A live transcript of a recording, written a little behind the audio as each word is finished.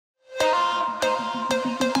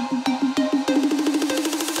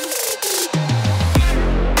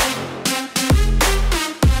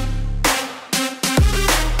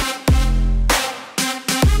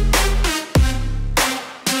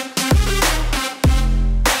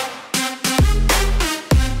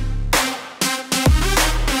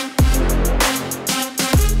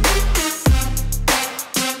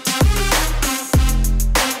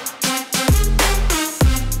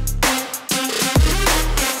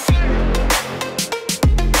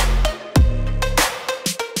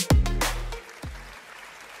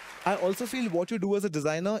also feel what you do as a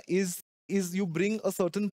designer is you bring a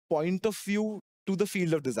certain point of view to the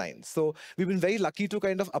field of design. So we've been very lucky to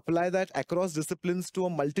kind of apply that across disciplines to a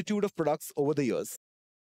multitude of products over the years.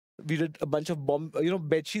 We did a bunch of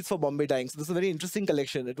bed sheets for Bombay dyeing. So this is a very interesting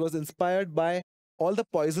collection. It was inspired by all the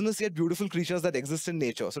poisonous yet beautiful creatures that exist in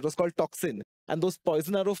nature. So it was called Toxin, and those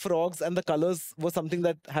poison arrow frogs and the colors were something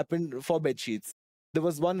that happened for bed sheets. There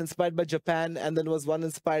was one inspired by Japan, and then was one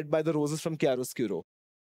inspired by the roses from chiaroscuro.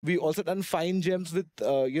 We also done fine gems with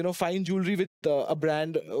fine jewelry with a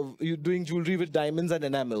brand, you doing jewelry with diamonds and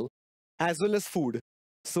enamel, as well as food.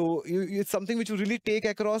 So it's something which you really take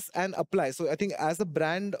across and apply. So I think as a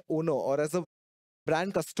brand owner or as a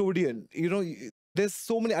brand custodian, there's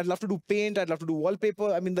so many. I'd love to do paint, I'd love to do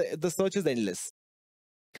wallpaper. I mean, the search is endless.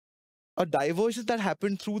 A diversion that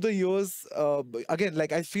happened through the years, again,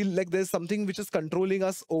 like I feel like there's something which is controlling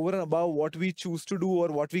us over and above what we choose to do or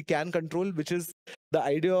what we can control, which is the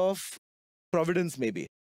idea of providence, maybe.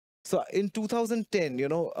 So in 2010,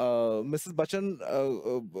 Mrs.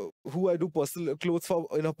 Bachchan, who I do personal clothes for,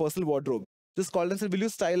 personal wardrobe, just called and said, will you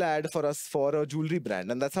style an ad for us for a jewelry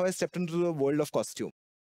brand? And that's how I stepped into the world of costume.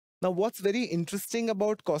 Now, what's very interesting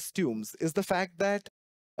about costumes is the fact that,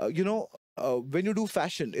 when you do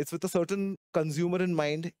fashion, it's with a certain consumer in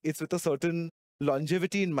mind, it's with a certain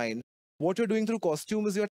longevity in mind. What you're doing through costume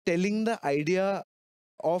is you're telling the idea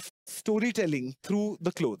of storytelling through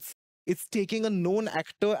the clothes. It's taking a known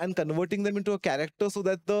actor and converting them into a character so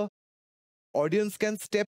that the audience can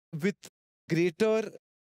step with greater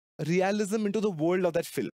realism into the world of that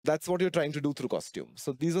film. That's what you're trying to do through costume.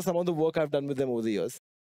 So these are some of the work I've done with them over the years.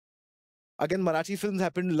 Again, Marathi films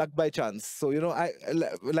happened luck by chance. So,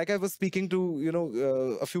 like I was speaking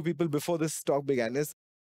to, a few people before this talk began, it's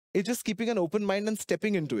just keeping an open mind and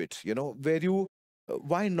stepping into it, where you,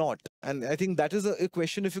 why not? And I think that is a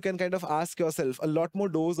question, if you can kind of ask yourself, a lot more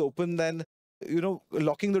doors open than,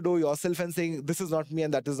 locking the door yourself and saying, this is not me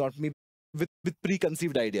and that is not me with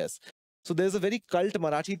preconceived ideas. So there's a very cult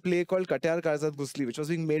Marathi play called Katyar Karzat Ghusli, which was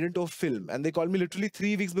being made into a film. And they called me literally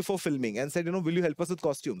 3 weeks before filming and said, will you help us with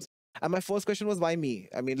costumes? And my first question was, why me?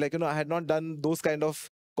 I mean, I had not done those kind of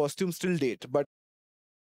costumes till date, but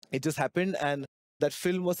it just happened. And that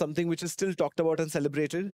film was something which is still talked about and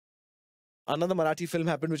celebrated. Another Marathi film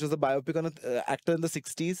happened, which was a biopic on an actor in the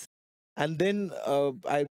 60s. And then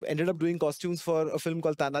I ended up doing costumes for a film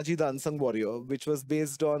called Tanaji the Unsung Warrior, which was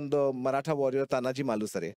based on the Maratha warrior Tanaji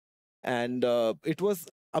Malusare. And it was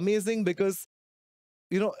amazing because,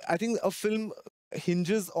 I think a film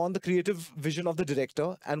hinges on the creative vision of the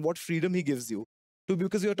director and what freedom he gives you.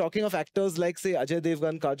 Because you're talking of actors like, say, Ajay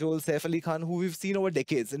Devgan, Kajol, Saif Ali Khan, who we've seen over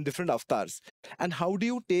decades in different avatars. And how do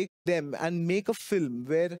you take them and make a film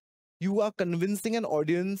where you are convincing an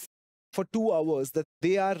audience for 2 hours that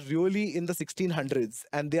they are really in the 1600s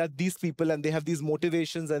and they are these people and they have these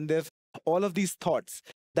motivations and they have all of these thoughts?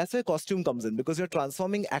 That's where costume comes in, because you're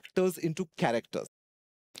transforming actors into characters.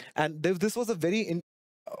 And this was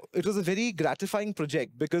it was a very gratifying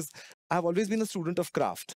project, because I've always been a student of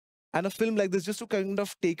craft. And a film like this, just to kind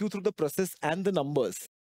of take you through the process and the numbers.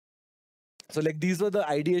 So like these were the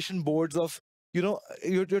ideation boards of,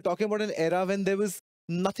 you're talking about an era when there was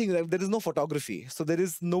nothing, there is no photography. So there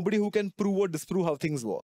is nobody who can prove or disprove how things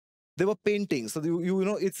were. There were paintings. So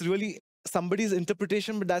it's really somebody's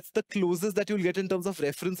interpretation, but that's the closest that you'll get in terms of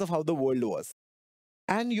reference of how the world was.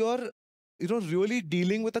 And you're really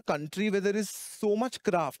dealing with a country where there is so much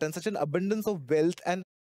craft and such an abundance of wealth and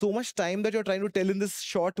so much time that you're trying to tell in this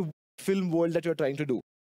short film world that you're trying to do.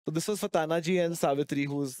 So this was for Tanaji and Savitri,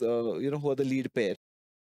 who's, who are the lead pair.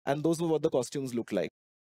 And those were what the costumes look like.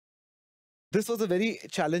 This was a very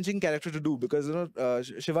challenging character to do because,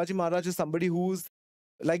 Shivaji Maharaj is somebody who's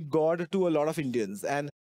like God to a lot of Indians. And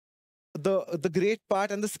the great part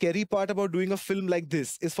and the scary part about doing a film like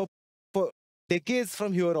this is for decades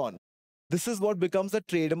from here on, this is what becomes a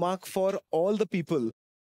trademark for all the people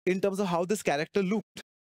in terms of how this character looked.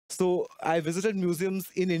 So I visited museums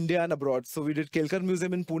in India and abroad. So we did Kelkar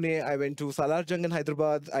Museum in Pune. I went to Salarjung in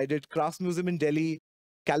Hyderabad. I did Crafts Museum in Delhi,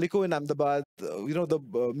 Calico in Ahmedabad,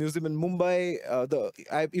 the museum in Mumbai.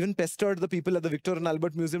 I even pestered the people at the Victor and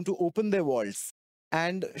Albert Museum to open their vaults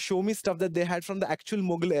and show me stuff that they had from the actual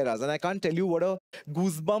Mughal eras. And I can't tell you what a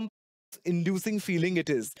goosebump inducing feeling it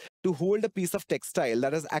is to hold a piece of textile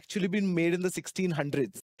that has actually been made in the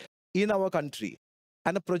 1600s in our country.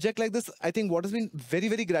 And a project like this, I think what has been very,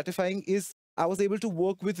 very gratifying is I was able to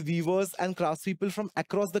work with weavers and craftspeople from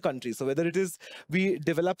across the country. So whether it is, we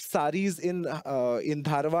developed saris in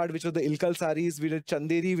Dharwad, which were the Ilkal saris, we did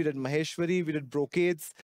Chanderi, we did Maheshwari, we did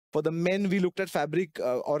brocades. For the men, we looked at fabric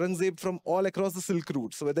Aurangzeb from all across the Silk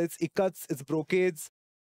Route. So whether it's ikats, it's brocades,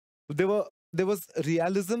 There were there was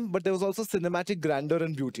realism, but there was also cinematic grandeur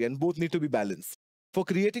and beauty, and both need to be balanced. For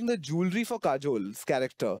creating the jewelry for Kajol's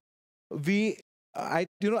character, we I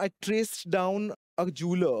traced down a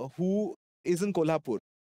jeweler who is in Kolhapur,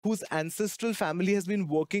 whose ancestral family has been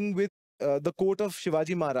working with the court of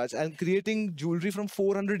Shivaji Maharaj and creating jewelry from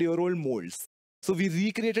 400-year-old molds. So we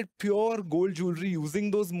recreated pure gold jewelry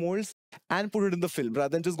using those molds and put it in the film rather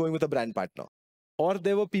than just going with a brand partner. Or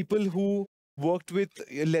there were people who worked with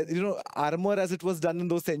armor as it was done in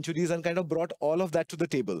those centuries and kind of brought all of that to the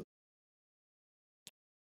table.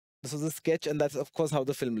 This was a sketch, and that's of course how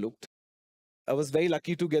the film looked. I was very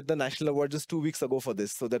lucky to get the national award just 2 weeks ago for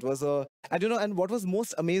this. So that was a and what was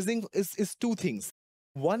most amazing is two things.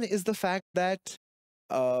 One is the fact that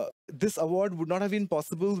this award would not have been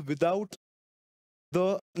possible without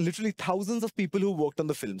the literally thousands of people who worked on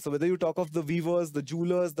the film. So whether you talk of the weavers, the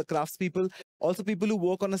jewelers, the craftspeople, also people who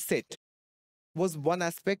work on a set, was one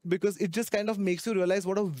aspect, because it just kind of makes you realize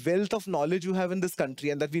what a wealth of knowledge you have in this country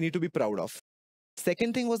and that we need to be proud of.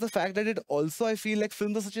 Second thing was the fact that it also, I feel like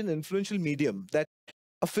films are such an influential medium that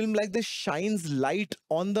a film like this shines light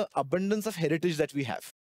on the abundance of heritage that we have.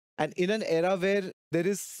 And in an era where there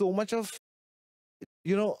is so much of,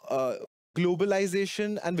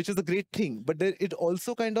 globalization, and which is a great thing, but there, it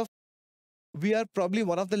also kind of, we are probably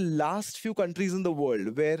one of the last few countries in the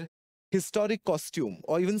world where historic costume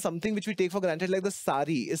or even something which we take for granted like the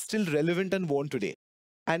sari is still relevant and worn today.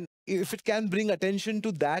 And if it can bring attention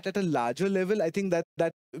to that at a larger level, I think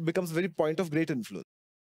that becomes a very point of great influence.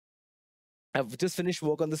 I've just finished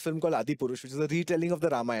work on this film called Adi Purush, which is a retelling of the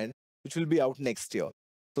Ramayana, which will be out next year.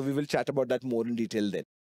 So we will chat about that more in detail then.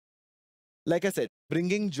 Like I said,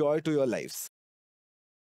 bringing joy to your lives.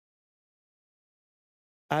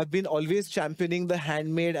 I've been always championing the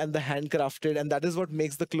handmade and the handcrafted, and that is what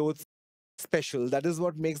makes the clothes special. That is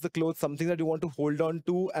what makes the clothes something that you want to hold on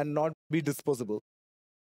to and not be disposable.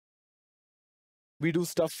 We do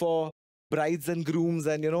stuff for brides and grooms,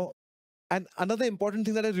 and and another important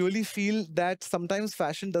thing that I really feel that sometimes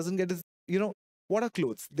fashion doesn't get is, what are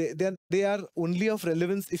clothes? They are only of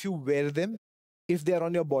relevance if you wear them, if they are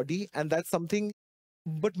on your body, and that's something.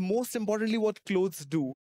 But most importantly, what clothes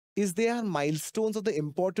do is they are milestones of the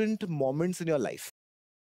important moments in your life.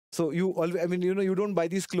 So you always, I mean, you don't buy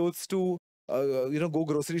these clothes to, go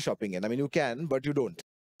grocery shopping in. I mean, you can, but you don't.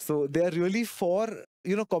 So they are really for,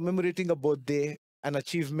 commemorating a birthday, an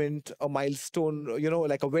achievement, a milestone,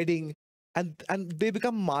 like a wedding. And they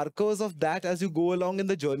become markers of that as you go along in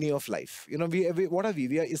the journey of life. We what are we?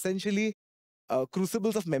 We are essentially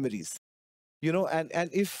crucibles of memories. And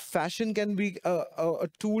if fashion can be a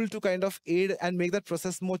tool to kind of aid and make that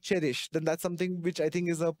process more cherished, then that's something which I think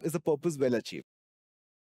is a purpose well achieved.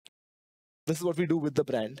 This is what we do with the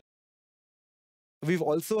brand.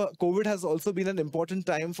 COVID has also been an important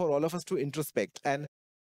time for all of us to introspect, and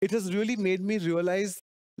it has really made me realize,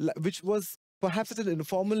 which was perhaps at an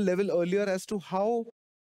informal level earlier, as to how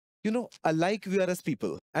alike we are as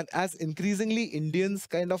people, and as increasingly Indians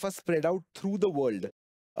kind of are spread out through the world,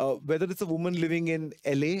 whether it's a woman living in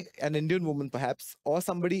LA, an Indian woman perhaps, or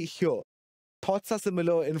somebody here. Thoughts are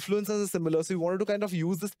similar, influences are similar. So we wanted to kind of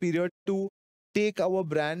use this period to take our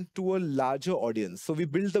brand to a larger audience. So we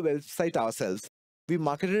built the website ourselves, we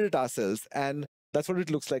marketed it ourselves, and that's what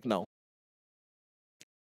it looks like now.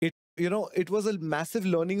 It was a massive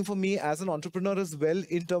learning for me as an entrepreneur as well,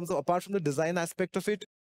 in terms of, apart from the design aspect of it,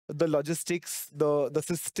 the logistics, the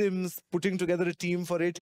systems, putting together a team for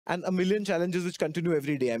it, and a million challenges which continue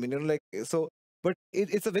every day. I mean, but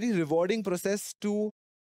it's a very rewarding process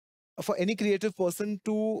for any creative person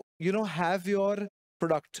to, have your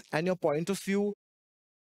product and your point of view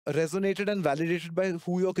resonated and validated by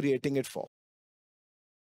who you're creating it for.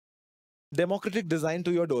 Democratic design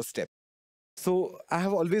to your doorstep. So I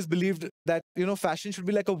have always believed that, fashion should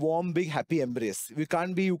be like a warm, big, happy embrace. You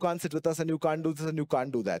can't sit with us and you can't do this and you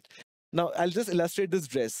can't do that. Now, I'll just illustrate this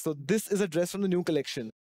dress. So this is a dress from the new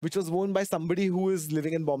collection, which was worn by somebody who is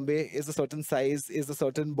living in Bombay, is a certain size, is a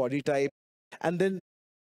certain body type. And then,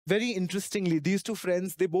 very interestingly, these two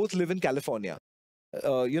friends, they both live in California.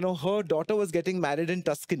 Her daughter was getting married in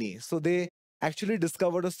Tuscany. So they actually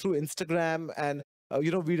discovered us through Instagram, and we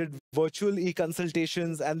did virtual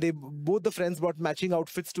e-consultations, and both the friends brought matching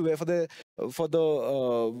outfits to wear for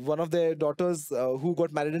the one of their daughters who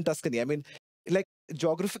got married in Tuscany. I mean, like,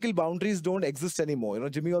 geographical boundaries don't exist anymore.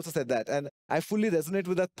 Jimmy also said that, and I fully resonate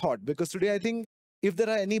with that thought, because today I think if there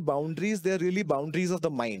are any boundaries, they're really boundaries of the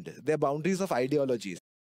mind. They're boundaries of ideologies.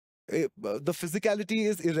 The physicality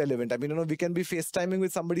is irrelevant. I mean, we can be FaceTiming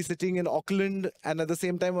with somebody sitting in Auckland, and at the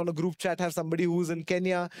same time on a group chat have somebody who's in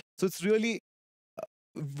Kenya. So it's really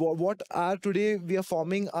what are today we are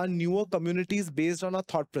forming are newer communities based on our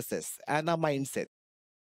thought process and our mindset.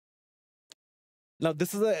 Now,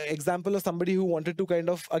 this is an example of somebody who wanted to kind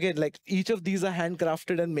of, again, like each of these are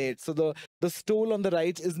handcrafted and made. So the stole on the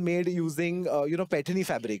right is made using, Paithani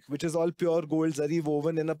fabric, which is all pure gold zari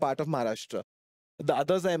woven in a part of Maharashtra. The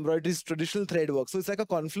others are embroideries, traditional thread work. So it's like a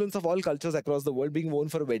confluence of all cultures across the world being worn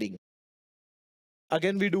for a wedding.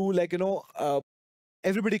 Again, we do like,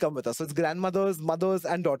 everybody come with us. So it's grandmothers, mothers,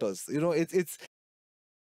 and daughters. It's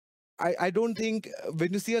I don't think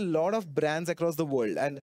when you see a lot of brands across the world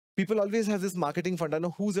and people always have this marketing fund. I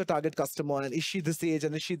know who's your target customer and is she this age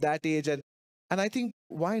and is she that age and I think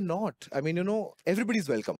why not? I mean, everybody's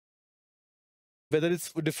welcome. Whether it's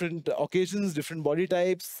for different occasions, different body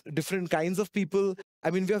types, different kinds of people.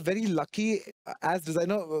 I mean, we are very lucky as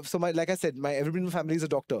designer. So like I said, my everybody in my family is a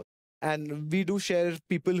doctor, and we do share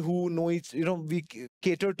people who know each. We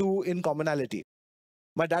cater to in commonality.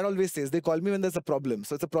 My dad always says they call me when there's a problem.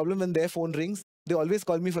 So it's a problem when their phone rings. They always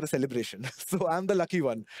call me for a celebration. So I'm the lucky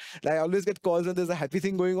one. Like I always get calls when there's a happy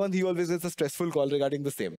thing going on. He always gets a stressful call regarding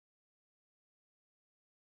the same.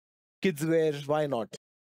 Kids wear, why not?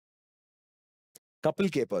 Couple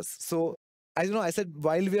capers. So I said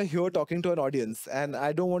while we are here talking to an audience, and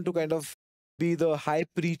I don't want to kind of be the high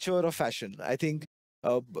preacher of fashion. I think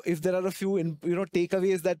if there are a few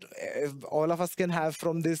takeaways that all of us can have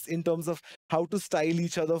from this in terms of how to style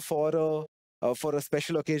each other for a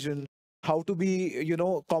special occasion, how to be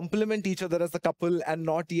complement each other as a couple and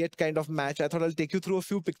not yet kind of match. I thought I'll take you through a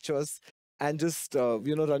few pictures and just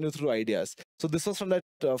run you through ideas. So this was from that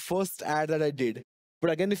first ad that I did. But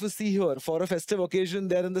again, if you see here, for a festive occasion,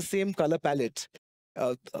 they're in the same color palette.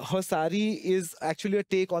 Her sari is actually a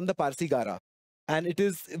take on the Parsi Gara. And it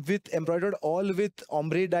is embroidered all with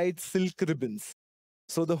ombre dyed silk ribbons.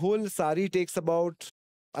 So the whole sari takes about,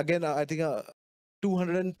 again, I think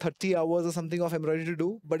 230 hours or something of embroidery to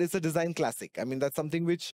do, but it's a design classic. I mean, that's something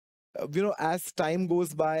which, as time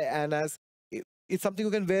goes by and it's something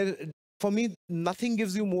you can wear. For me, nothing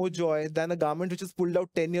gives you more joy than a garment which is pulled out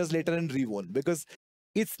 10 years later and reworn, because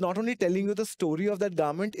it's not only telling you the story of that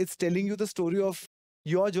garment, it's telling you the story of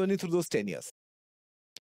your journey through those 10 years.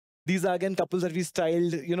 These are again couples that we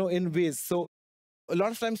styled, in ways. So a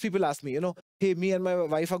lot of times people ask me, hey, me and my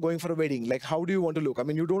wife are going for a wedding. Like, how do you want to look? I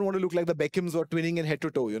mean, you don't want to look like the Beckhams or twinning in head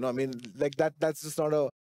to toe, I mean, like that's just not a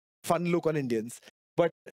fun look on Indians.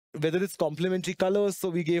 But whether it's complementary colors, so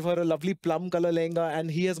we gave her a lovely plum color lehenga,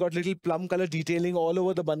 and he has got little plum color detailing all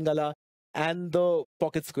over the bangala and the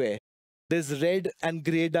pocket square. There's red and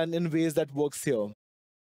grey done in ways that works here.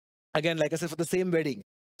 Again, like I said, for the same wedding.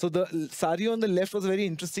 So the sari on the left was a very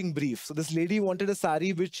interesting brief. So this lady wanted a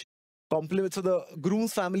sari which complements. So the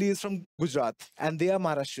groom's family is from Gujarat and they are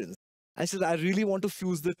Maharashtrians. And she said, I really want to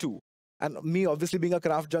fuse the two. And me, obviously being a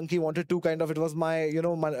craft junkie, wanted to kind of, it was my,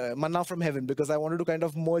 manna from heaven, because I wanted to kind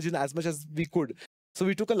of merge in as much as we could. So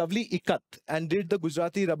we took a lovely ikat and did the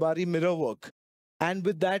Gujarati Rabari mirror work. And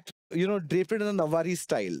with that, draped it in a Nawari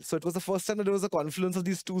style. So it was the first time that there was a confluence of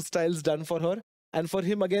these two styles done for her. And for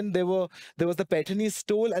him, again, there was the Paithani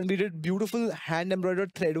stole, and we did beautiful hand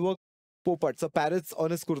embroidered threadwork popats, so parrots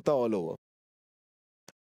on his kurta all over.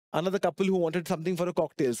 Another couple who wanted something for a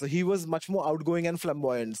cocktail. So he was much more outgoing and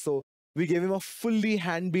flamboyant. So we gave him a fully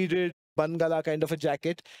hand beaded bangala kind of a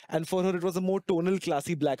jacket. And for her, it was a more tonal,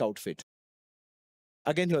 classy black outfit.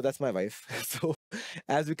 Again, here, that's my wife. So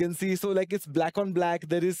as we can see, so like it's black on black.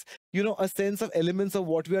 There is, a sense of elements of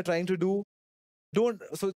what we are trying to do.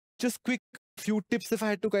 So just quick few tips if I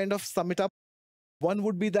had to kind of sum it up. One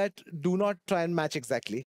would be that do not try and match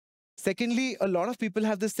exactly. Secondly, a lot of people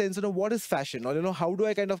have this sense, what is fashion? Or, how do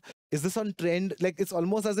I kind of, is this on trend? Like, it's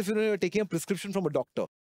almost as if, you're taking a prescription from a doctor.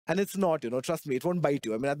 And it's not, trust me, it won't bite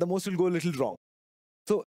you. I mean, at the most, you'll go a little wrong.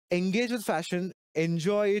 So engage with fashion,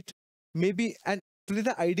 enjoy it, maybe. And today,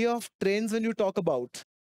 the idea of trends when you talk about,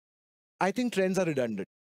 I think trends are redundant.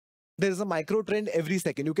 There is a micro trend every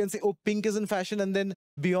second. You can say, oh, pink is in fashion, and then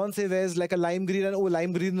Beyonce wears like a lime green, and oh,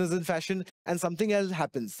 lime green is in fashion, and something else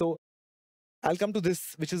happens. So I'll come to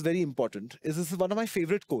this, which is very important. This is one of my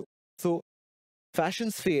favorite quotes. So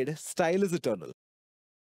fashions fade, style is eternal.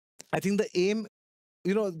 I think the aim,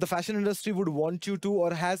 the fashion industry would want you to,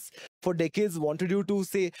 or has for decades wanted you to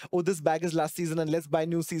say, oh, this bag is last season, and let's buy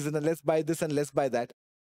new season, and let's buy this, and let's buy that.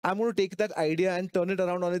 I'm going to take that idea and turn it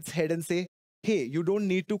around on its head and say, hey, you don't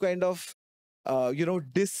need to kind of,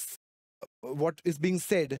 diss what is being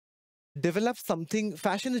said. Develop something.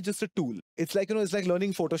 Fashion is just a tool. It's like, it's like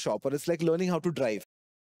learning Photoshop, or it's like learning how to drive.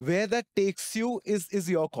 Where that takes you is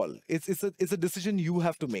your call. It's a decision you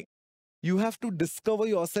have to make. You have to discover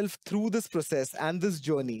yourself through this process and this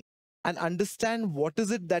journey. and understand what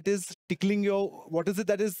is it that is tickling your, what is it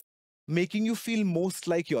that is making you feel most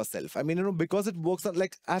like yourself. I mean, because it works on,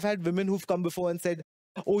 like, I've had women who've come before and said,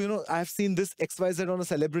 oh, I've seen this XYZ on a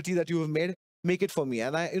celebrity that you have made, make it for me.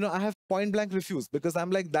 And I have point blank refused, because I'm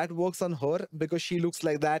like, that works on her because she looks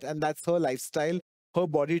like that, and that's her lifestyle, her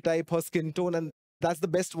body type, her skin tone, and that's the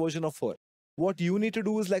best version of her. What you need to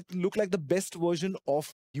do is like look like the best version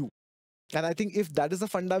of you. And I think if that is a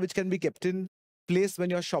funda which can be kept in place when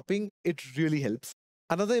you're shopping, it really helps.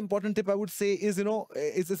 Another important tip I would say is,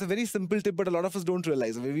 it's a very simple tip, but a lot of us don't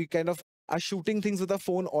realize. We kind of are shooting things with our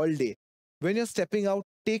phone all day. When you're stepping out,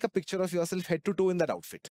 take a picture of yourself head to toe in that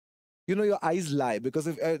outfit. Your eyes lie, because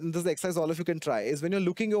if this is the exercise all of you can try, is when you're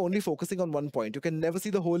looking, you're only focusing on one point. You can never see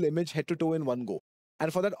the whole image head to toe in one go.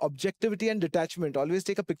 And for that objectivity and detachment, always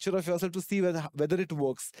take a picture of yourself to see whether it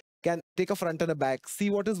works. Can take a front and a back, see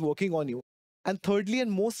what is working on you. And thirdly,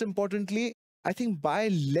 and most importantly, I think buy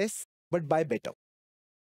less but buy better.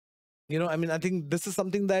 I mean, I think this is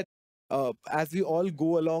something that, as we all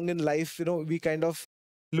go along in life, we kind of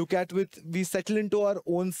we settle into our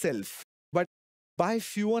own self. But buy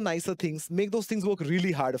fewer nicer things, make those things work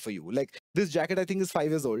really hard for you. Like this jacket, I think, is 5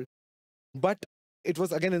 years old, but it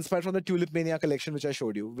was again inspired from the Tulip Mania collection, which I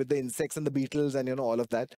showed you, with the insects and the beetles and all of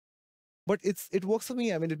that. But it works for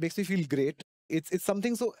me. I mean, it makes me feel great. It's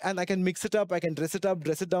something, so, and I can mix it up, I can dress it up,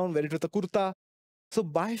 dress it down, wear it with a kurta. So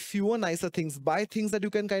buy fewer nicer things, buy things that you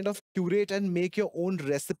can kind of curate and make your own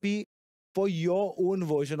recipe for your own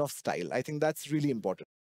version of style. I think that's really important.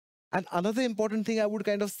 And another important thing I would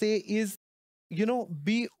kind of say is,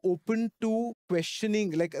 be open to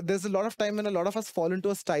questioning. Like, there's a lot of time when a lot of us fall into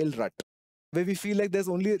a style rut, where we feel like there's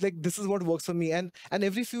only, like, this is what works for me. And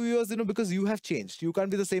every few years, because you have changed, you can't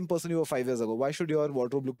be the same person you were 5 years ago. Why should your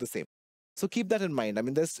wardrobe look the same? So keep that in mind. I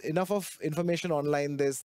mean, there's enough of information online.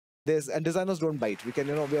 And designers don't bite. We can,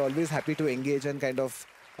 we're always happy to engage and kind of,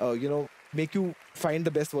 make you find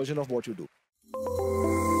the best version of what you do.